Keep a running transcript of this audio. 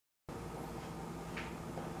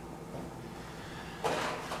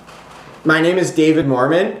My name is David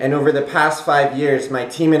Morman, and over the past 5 years, my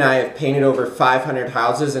team and I have painted over 500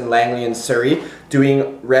 houses in Langley and Surrey,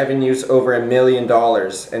 doing revenues over $1 million.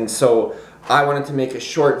 And so I wanted to make a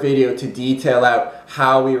short video to detail out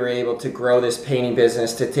how we were able to grow this painting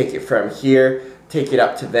business to take it from here, take it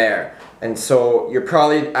up to there. And so you're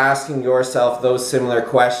probably asking yourself those similar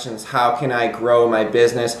questions. How can I grow my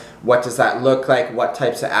business? What does that look like? What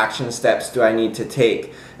types of action steps do I need to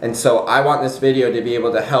take? And so I want this video to be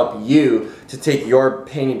able to help you to take your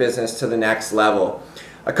painting business to the next level.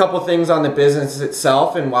 A couple things on the business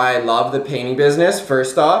itself and why I love the painting business.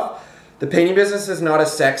 First off, the painting business is not a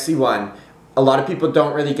sexy one. A lot of people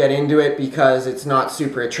don't really get into it because it's not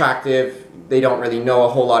super attractive. They don't really know a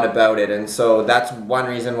whole lot about it, and so that's one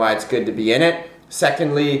reason why it's good to be in it.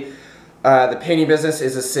 Secondly, the painting business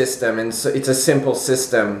is a system, and so it's a simple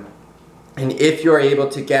system. And if you're able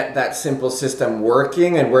to get that simple system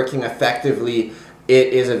working and working effectively, it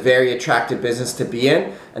is a very attractive business to be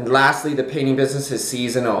in. And lastly, the painting business is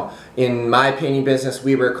seasonal. In my painting business,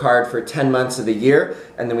 we work hard for 10 months of the year,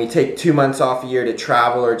 and then we take 2 months off a year to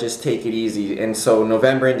travel or just take it easy. And so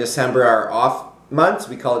November and December are off months,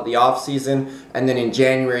 we call it the off season, and then in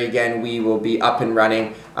January again we will be up and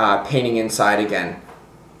running, painting inside again.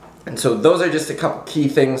 And so those are just a couple key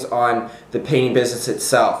things on the painting business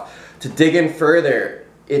itself. To dig in further,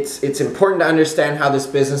 it's important to understand how this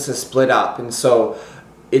business is split up. And so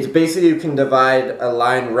it's basically, you can divide a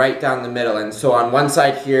line right down the middle. And so on one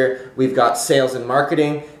side here we've got sales and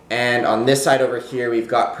marketing, and on this side over here we've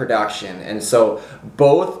got production. And so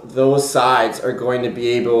both those sides are going to be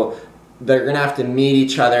able, they're going to have to meet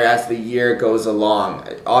each other as the year goes along.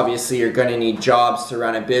 Obviously you're going to need jobs to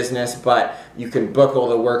run a business, but you can book all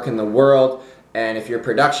the work in the world, and if your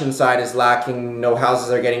production side is lacking, no houses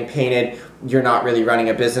are getting painted, you're not really running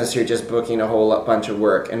a business, you're just booking a whole bunch of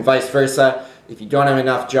work. And vice versa, if you don't have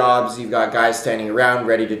enough jobs, you've got guys standing around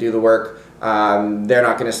ready to do the work, they're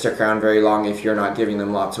not going to stick around very long if you're not giving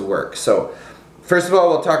them lots of work. So first of all,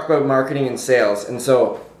 we'll talk about marketing and sales. And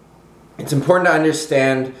so it's important to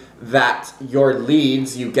understand that your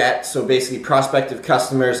leads you get, so basically prospective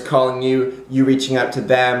customers calling you, you reaching out to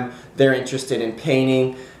them, they're interested in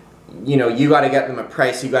painting, you know, you got to get them a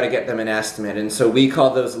price, you got to get them an estimate, and so we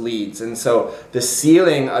call those leads. And so the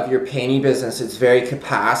ceiling of your painting business, its very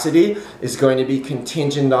capacity, is going to be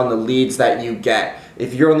contingent on the leads that you get.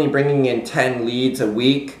 If you're only bringing in 10 leads a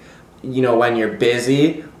week, you know, when you're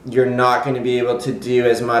busy, you're not going to be able to do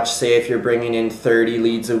as much. Say if you're bringing in 30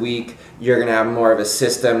 leads a week, you're going to have more of a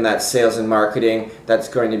system that's sales and marketing that's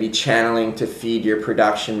going to be channeling to feed your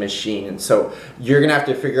production machine. And so you're going to have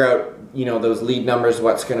to figure out, you know, those lead numbers,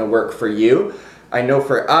 what's going to work for you. I know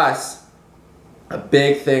for us, a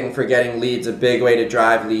big thing for getting leads, a big way to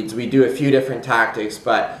drive leads, we do a few different tactics,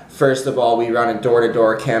 but first of all, we run a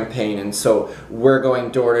door-to-door campaign. And so we're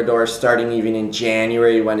going door-to-door starting even in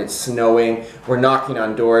January when it's snowing. We're knocking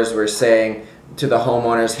on doors, we're saying to the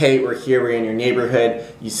homeowners, hey, we're here, we're in your neighborhood,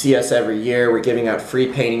 you see us every year, we're giving out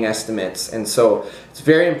free painting estimates. And so it's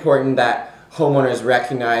very important that homeowners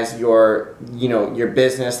recognize your, you know, your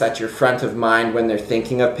business, that you're front of mind when they're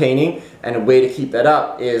thinking of painting, and a way to keep that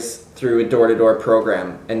up is through a door-to-door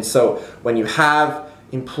program. And so when you have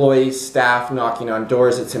employees, staff knocking on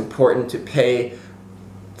doors, it's important to pay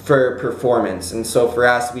for performance. And so for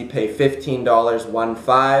us, we pay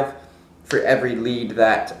 $15 for every lead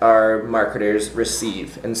that our marketers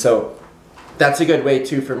receive. And so that's a good way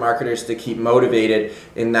too for marketers to keep motivated,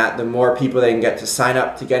 in that the more people they can get to sign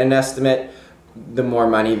up to get an estimate, the more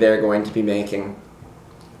money they're going to be making.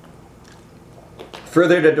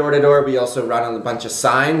 Further to door-to-door, we also run on a bunch of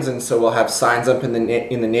signs, and so we'll have signs up in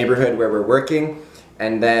the neighborhood where we're working,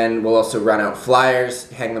 and then we'll also run out flyers,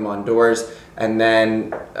 hang them on doors, and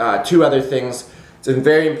then two other things. It's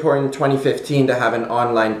very important in 2015 to have an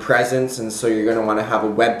online presence, and so you're going to want to have a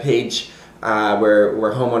web page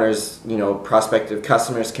where homeowners, you know, prospective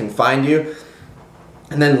customers can find you.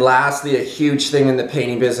 And then lastly, a huge thing in the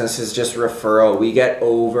painting business is just referral. We get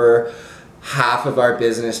over half of our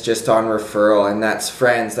business just on referral, and that's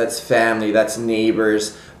friends, that's family, that's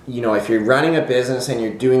neighbors. You know, if you're running a business and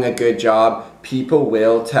you're doing a good job, people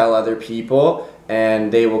will tell other people,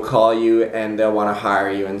 and they will call you and they'll want to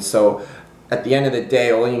hire you. And so at the end of the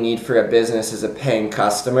day, all you need for a business is a paying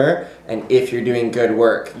customer, and if you're doing good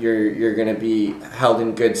work, you're going to be held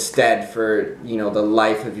in good stead for, you know, the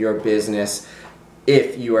life of your business.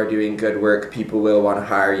 If you are doing good work, people will want to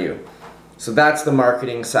hire you. So that's the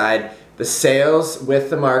marketing side. The sales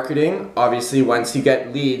with the marketing, obviously once you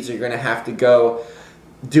get leads, you're going to have to go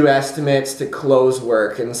do estimates to close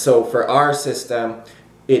work. And so for our system,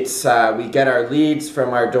 it's we get our leads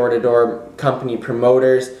from our door-to-door company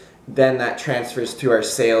promoters. then that transfers to our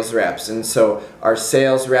sales reps. And so our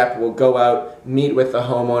sales rep will go out, meet with the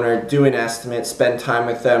homeowner, do an estimate, spend time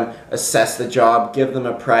with them, assess the job, give them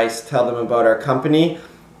a price, tell them about our company.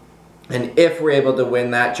 And if we're able to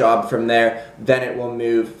win that job from there, then it will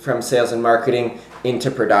move from sales and marketing into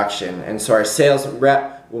production. And so our sales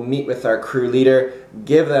rep will meet with our crew leader,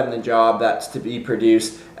 give them the job that's to be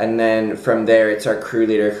produced, and then from there it's our crew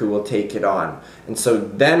leader who will take it on. And so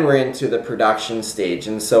then we're into the production stage.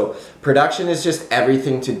 And so production is just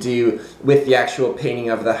everything to do with the actual painting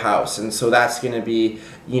of the house. And so that's going to be,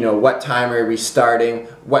 what time are we starting,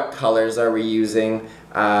 what colors are we using,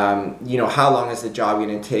 how long is the job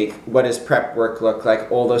going to take, what does prep work look like,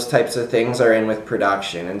 all those types of things are in with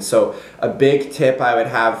production. And so a big tip I would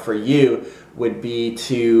have for you would be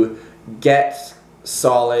to get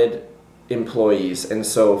solid employees. And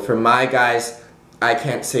so for my guys, I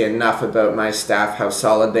can't say enough about my staff, how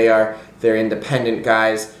solid they are. They're independent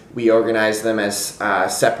guys. We organize them as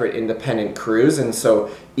separate independent crews, and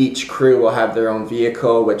so each crew will have their own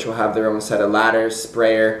vehicle, which will have their own set of ladders,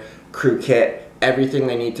 sprayer, crew kit, everything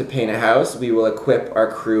they need to paint a house, we will equip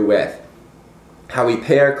our crew with. How we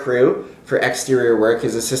pay our crew for exterior work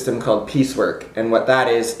is a system called piecework, and what that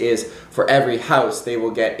is for every house they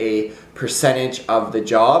will get a percentage of the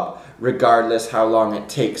job regardless how long it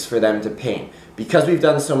takes for them to paint. Because we've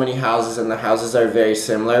done so many houses and the houses are very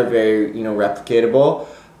similar, very replicatable,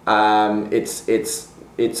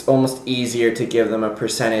 it's almost easier to give them a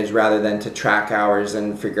percentage rather than to track hours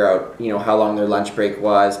and figure out how long their lunch break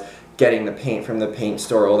was, getting the paint from the paint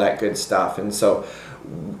store, all that good stuff. And so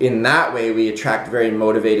in that way we attract very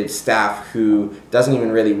motivated staff who doesn't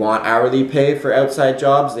even really want hourly pay for outside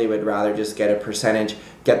jobs. They would rather just get a percentage,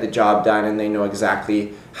 get the job done, and they know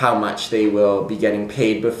exactly how much they will be getting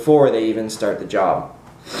paid before they even start the job.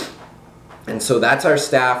 And so that's our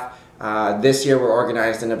staff. This year we're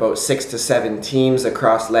organized in about 6 to 7 teams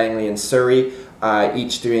across Langley and Surrey,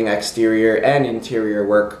 each doing exterior and interior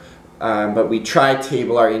work. But we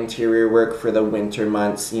table our interior work for the winter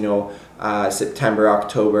months, September,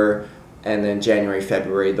 October, and then January,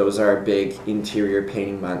 February. Those are our big interior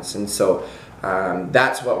painting months. And so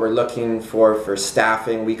that's what we're looking for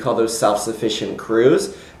staffing. We call those self-sufficient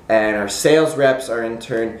crews. And our sales reps are in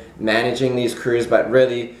turn managing these crews, but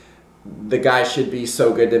really the guys should be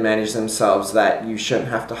so good to manage themselves that you shouldn't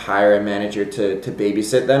have to hire a manager to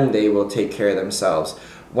babysit them. They will take care of themselves.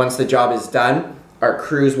 Once the job is done, our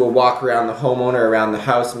crews will walk around the homeowner, around the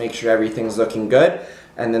house, make sure everything's looking good,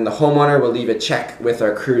 and then the homeowner will leave a check with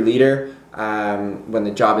our crew leader when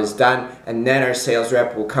the job is done, and then our sales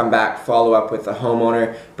rep will come back, follow up with the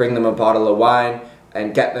homeowner, bring them a bottle of wine,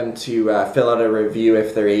 and get them to fill out a review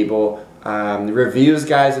if they're able. The reviews,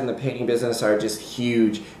 guys, in the painting business are just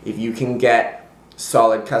huge. If you can get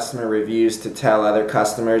solid customer reviews to tell other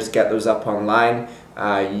customers, get those up online,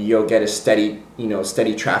 you'll get a steady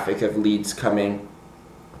traffic of leads coming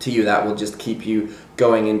to you that will just keep you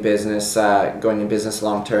going in business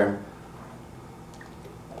long term.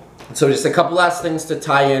 So just a couple last things to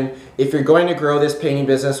tie in. If you're going to grow this painting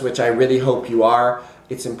business, which I really hope you are,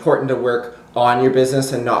 it's important to work on your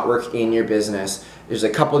business and not work in your business. There's a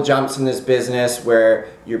couple jumps in this business where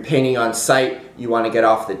you're painting on site, you want to get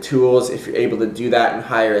off the tools. If you're able to do that and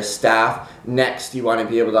hire a staff, next you want to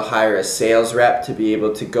be able to hire a sales rep to be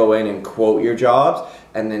able to go in and quote your jobs,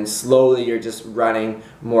 and then slowly you're just running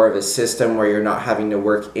more of a system where you're not having to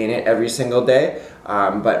work in it every single day,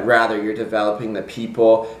 but rather you're developing the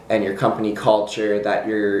people and your company culture that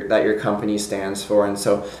your company stands for. And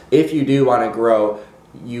so if you do want to grow,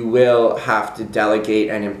 you will have to delegate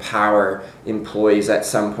and empower employees at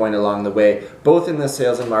some point along the way, both in the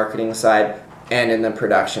sales and marketing side and in the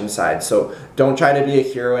production side. So don't try to be a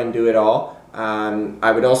hero and do it all.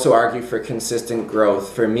 I would also argue for consistent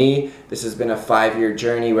growth. For me, this has been a 5-year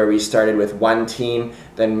journey where we started with 1 team,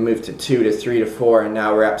 then moved to 2 to 3 to 4, and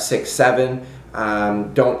now we're up 6, 7.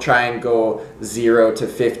 Don't try and go 0 to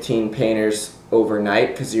 15 painters overnight,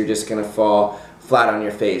 because you're just going to fall flat on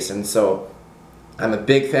your face. And so I'm a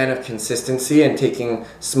big fan of consistency and taking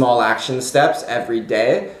small action steps every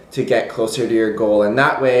day to get closer to your goal, and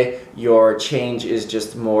that way your change is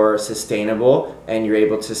just more sustainable and you're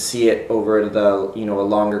able to see it over the a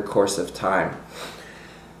longer course of time.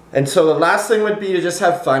 And so the last thing would be to just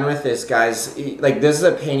have fun with this, guys. Like, this is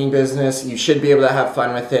a painting business. You should be able to have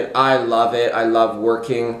fun with it. I love it. I love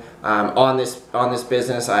working on this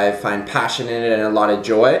business. I find passion in it and a lot of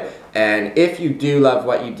joy. And if you do love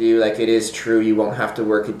what you do, like, it is true, you won't have to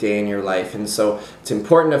work a day in your life. And so it's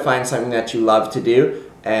important to find something that you love to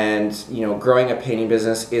do. And growing a painting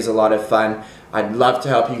business is a lot of fun. I'd love to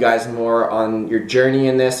help you guys more on your journey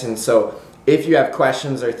in this. And so if you have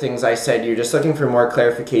questions or things I said you're just looking for more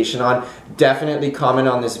clarification on, definitely comment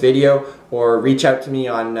on this video or reach out to me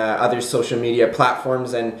on other social media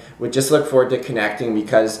platforms, and we just look forward to connecting,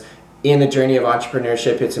 because in the journey of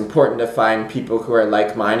entrepreneurship, it's important to find people who are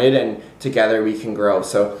like-minded, and together we can grow.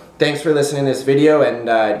 So thanks for listening to this video, and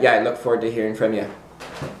yeah, I look forward to hearing from you.